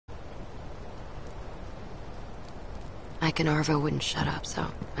Mike and Arvo wouldn't shut up, so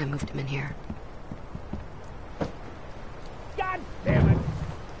I moved him in here. God damn it!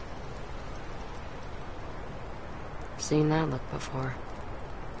 Seen that look before.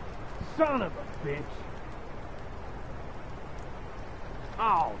 Son of a bitch!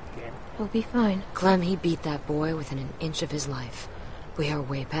 Oh, damn. He'll be fine. Clem, he beat that boy within an inch of his life. We are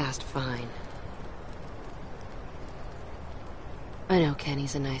way past fine. I know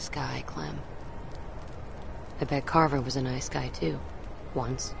Kenny's a nice guy, Clem. I bet Carver was a nice guy, too.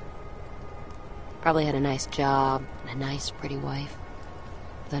 Once. Probably had a nice job and a nice, pretty wife.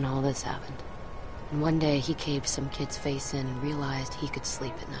 Then all this happened. And one day he caved some kid's face in and realized he could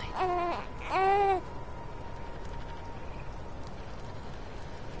sleep at night.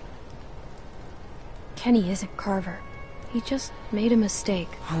 Kenny isn't Carver. He just made a mistake.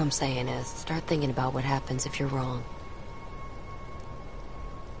 All I'm saying is, start thinking about what happens if you're wrong.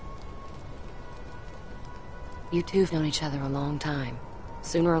 You two have known each other a long time.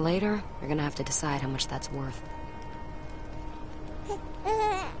 Sooner or later, you're gonna have to decide how much that's worth.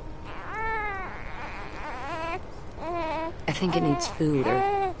 I think it needs food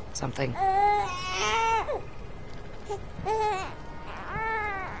or something.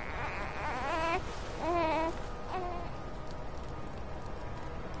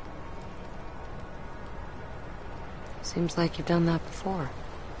 Seems like you've done that before.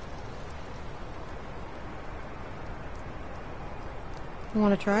 You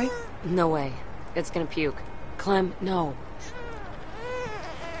want to try? No way. It's gonna puke. Clem, no.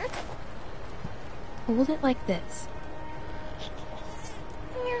 Hold it like this.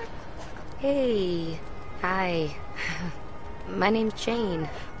 Hey. Hi. My name's Jane.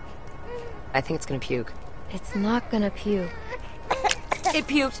 I think it's gonna puke. It's not gonna puke. It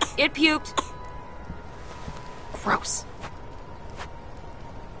puked! It puked! Gross.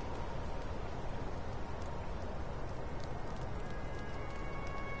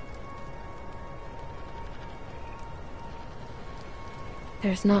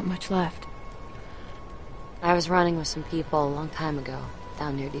 There's not much left. I was running with some people a long time ago,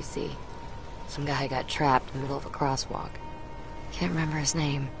 down near DC. Some guy got trapped in the middle of a crosswalk. Can't remember his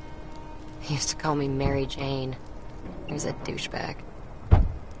name. He used to call me Mary Jane. He was a douchebag.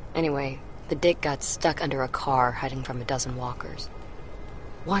 Anyway, the dick got stuck under a car hiding from a dozen walkers.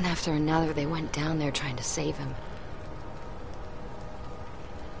 One after another, they went down there trying to save him.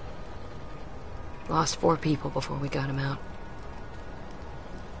 Lost 4 people before we got him out.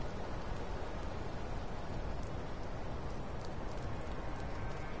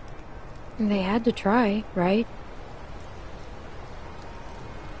 They had to try, right?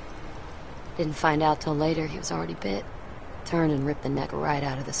 Didn't find out till later he was already bit. Turned and ripped the neck right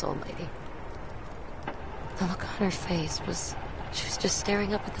out of this old lady. The look on her face was... she was just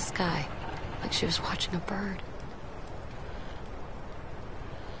staring up at the sky, like she was watching a bird.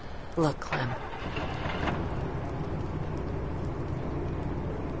 Look, Clem.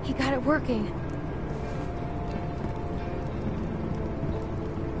 He got it working.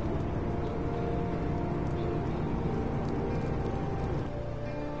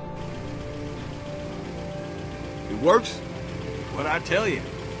 It works? What'd I tell you?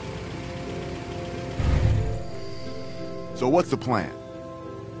 So what's the plan?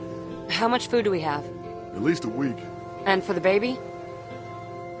 How much food do we have? At least a week. And for the baby?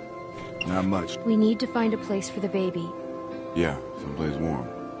 Not much. We need to find a place for the baby. Yeah, someplace warm.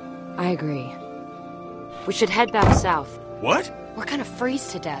 I agree. We should head back south. What? We're gonna freeze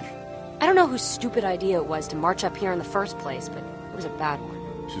to death. I don't know whose stupid idea it was to march up here in the first place, but it was a bad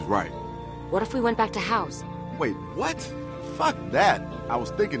one. She's right. What if we went back to House? Wait, what? Fuck that. I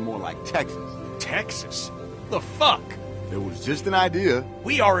was thinking more like Texas. Texas? The fuck? It was just an idea.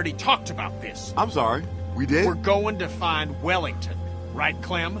 We already talked about this. I'm sorry. We did? We're going to find Wellington. Right,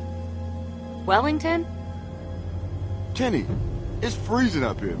 Clem? Wellington? Kenny, it's freezing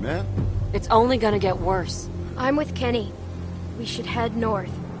up here, man. It's only gonna get worse. I'm with Kenny. We should head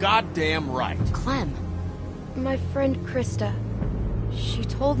north. Goddamn right. Clem. My friend Krista. She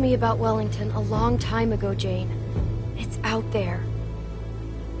told me about Wellington a long time ago, Jane. It's out there.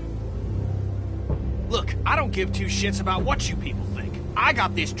 Look, I don't give 2 shits about what you people think. I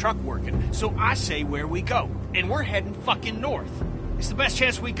got this truck working, so I say where we go. And we're heading fucking north. It's the best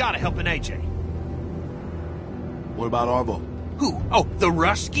chance we got of helping AJ. What about Arvo? Who? Oh, the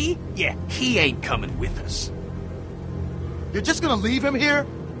Rusky? Yeah, he ain't coming with us. You're just gonna leave him here?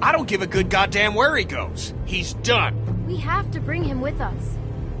 I don't give a good goddamn where he goes. He's done. We have to bring him with us.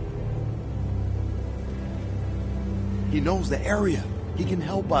 He knows the area. He can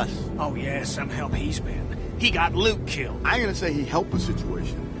help us. Oh yeah, some help he's been. He got Luke killed. I ain't gonna say he helped the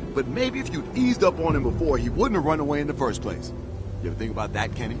situation, but maybe if you'd eased up on him before, he wouldn't have run away in the first place. You ever think about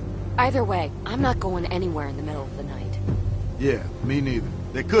that, Kenny? Either way, I'm not going anywhere in the middle of the night. Yeah, me neither.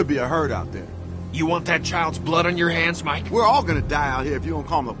 There could be a herd out there. You want that child's blood on your hands, Mike? We're all gonna die out here if you don't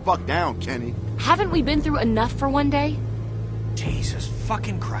calm the fuck down, Kenny. Haven't we been through enough for one day? Jesus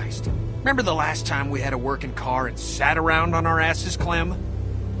fucking Christ. Remember the last time we had a working car and sat around on our asses, Clem?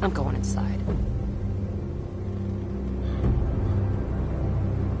 I'm going inside.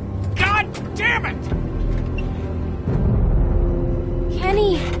 God damn it!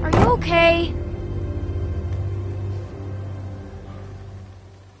 Kenny, are you okay?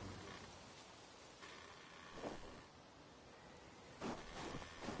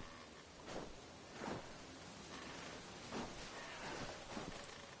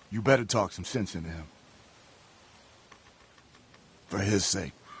 You better talk some sense into him. For his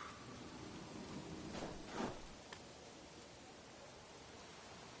sake.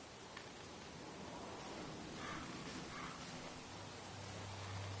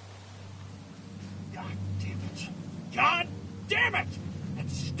 God damn it. God damn it! That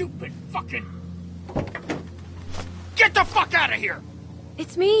stupid fucking... Get the fuck out of here!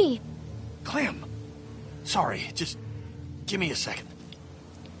 It's me. Clem. Sorry, just give me a second.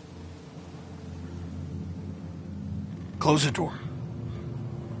 Close the door.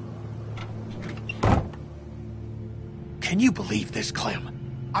 Can you believe this,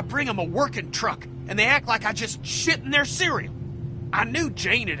 Clem? I bring them a working truck, and they act like I just shit in their cereal. I knew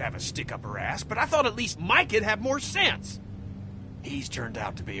Jane'd have a stick up her ass, but I thought at least Mike'd have more sense. He's turned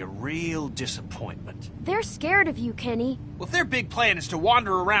out to be a real disappointment. They're scared of you, Kenny. Well, if their big plan is to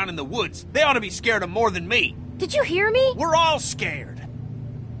wander around in the woods, they ought to be scared of more than me. Did you hear me? We're all scared.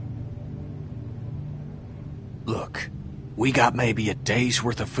 Look, we got maybe a day's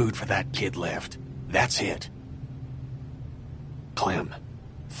worth of food for that kid left. That's it. Clem,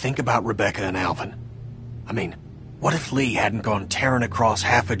 think about Rebecca and Alvin. I mean, what if Lee hadn't gone tearing across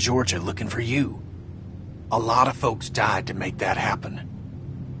half of Georgia looking for you? A lot of folks died to make that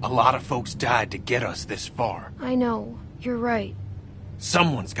happen. A lot of folks died to get us this far. I know. You're right.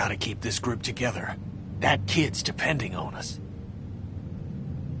 Someone's got to keep this group together. That kid's depending on us.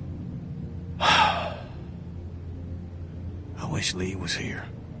 I wish Lee was here.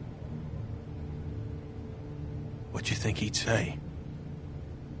 What you think he'd say?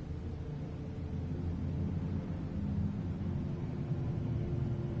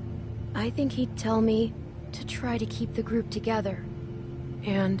 I think he'd tell me to try to keep the group together.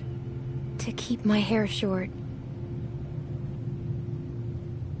 And to keep my hair short.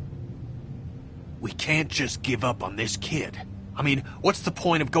 We can't just give up on this kid. I mean, what's the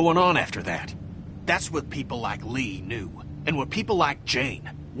point of going on after that? That's what people like Lee knew, and what people like Jane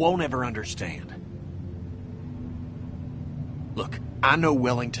won't ever understand. Look, I know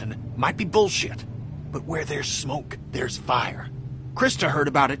Wellington might be bullshit, but where there's smoke, there's fire. Krista heard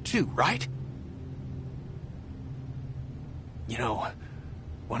about it too, right? You know,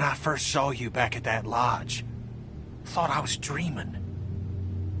 when I first saw you back at that lodge, thought I was dreaming.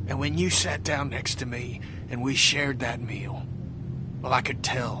 And when you sat down next to me and we shared that meal, well, I could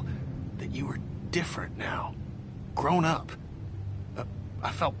tell that you were different now. Grown up.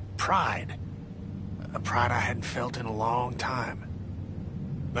 I felt pride. A pride I hadn't felt in a long time.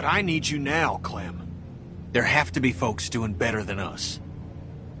 But I need you now, Clem. There have to be folks doing better than us.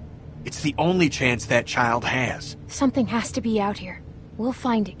 It's the only chance that child has. Something has to be out here. We'll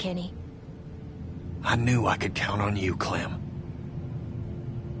find it, Kenny. I knew I could count on you, Clem.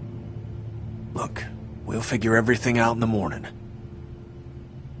 Look, we'll figure everything out in the morning.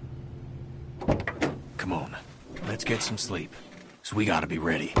 Come on, let's get some sleep. So we gotta be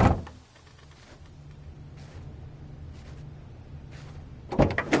ready.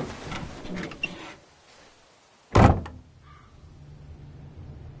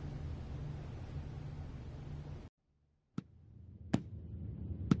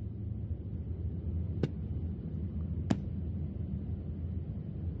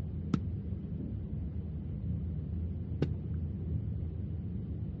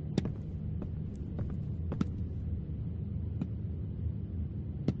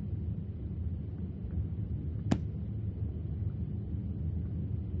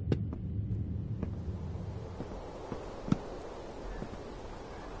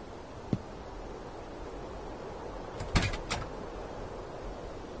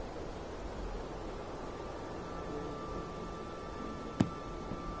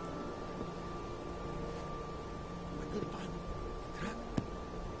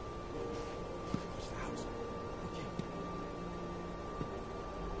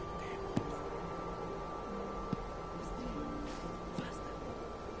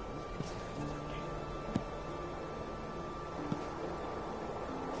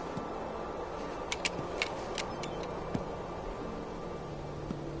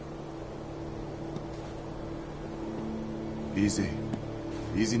 Easy.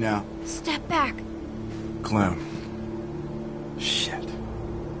 Easy now. Step back. Clem. Shit.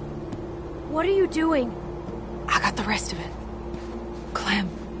 What are you doing? I got the rest of it. Clem.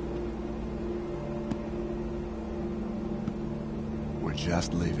 We're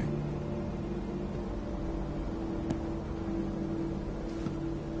just leaving.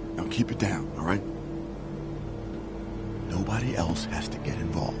 Now keep it down, all right? Nobody else has to get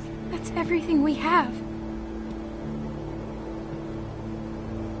involved. That's everything we have.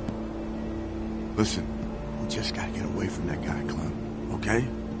 Listen, we just gotta get away from that guy, Clem, okay?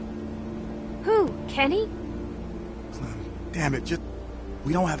 Who? Kenny? Clem, damn it,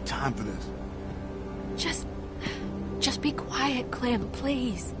 we don't have time for this. Just be quiet, Clem,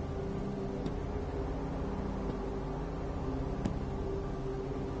 please.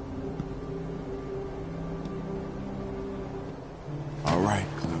 All right,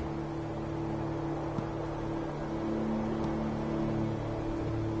 Clem.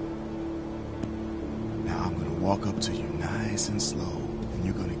 Now I'm gonna walk up to you nice and slow, and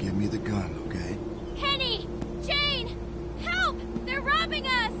you're gonna give me the gun, okay? Kenny! Jane! Help! They're robbing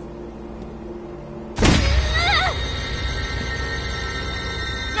us!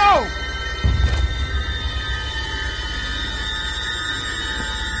 No!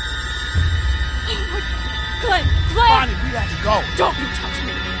 Clem! Bonnie, we have to go. Don't you touch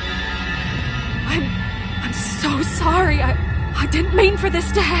me! I'm so sorry. I didn't mean for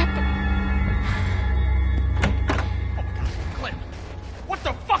this to happen. Clem, what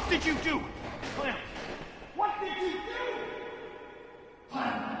the fuck did you do? Clem, what did you do?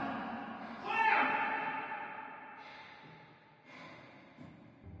 Clem! Clem!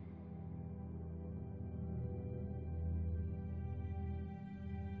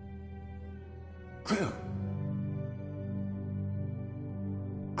 Clem.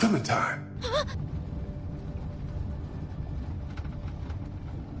 Clementine.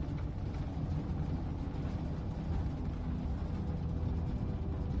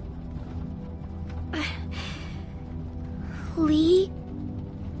 Lee?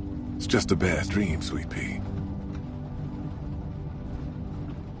 It's just a bad dream, Sweet Pea.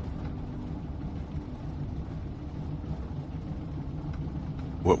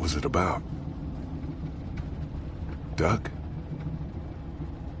 What was it about? Duck?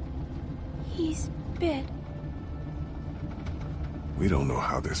 He's bit. We don't know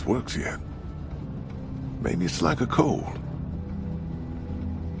how this works yet. Maybe it's like a cold.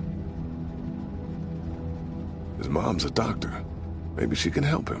 His mom's a doctor. Maybe she can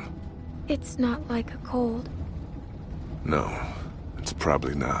help him. It's not like a cold. No, it's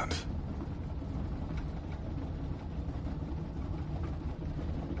probably not.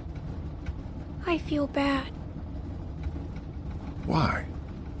 I feel bad. Why?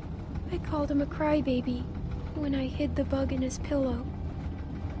 I called him a crybaby when I hid the bug in his pillow.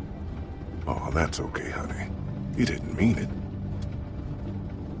 Oh, that's okay, honey. You didn't mean it.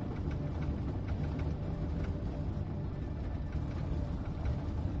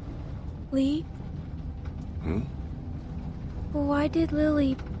 Lee? Hmm? Why did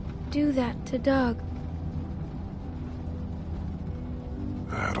Lily do that to Doug?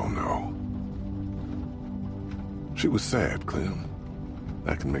 I don't know. She was sad, Clem.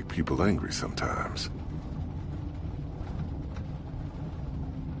 That can make people angry sometimes.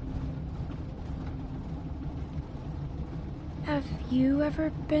 Have you ever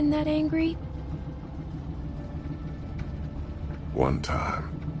been that angry? One time.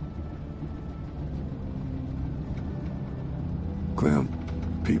 Clem,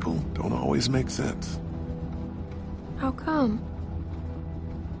 people don't always make sense. How come?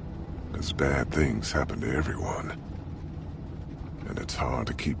 Because bad things happen to everyone. And it's hard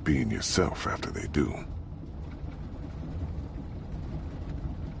to keep being yourself after they do.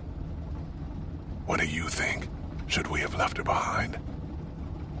 What do you think? Should we have left her behind?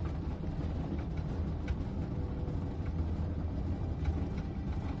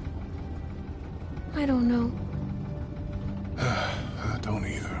 I don't know. I don't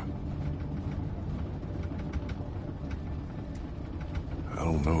either. I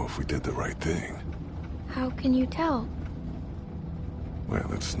don't know if we did the right thing. How can you tell?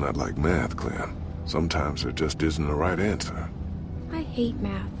 Well, it's not like math, Clem. Sometimes there just isn't a right answer. I hate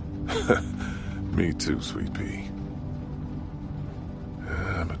math. Me too, Sweet Pea.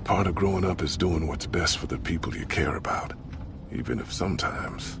 But part of growing up is doing what's best for the people you care about. Even if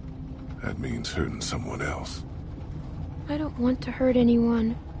sometimes that means hurting someone else. I don't want to hurt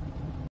anyone.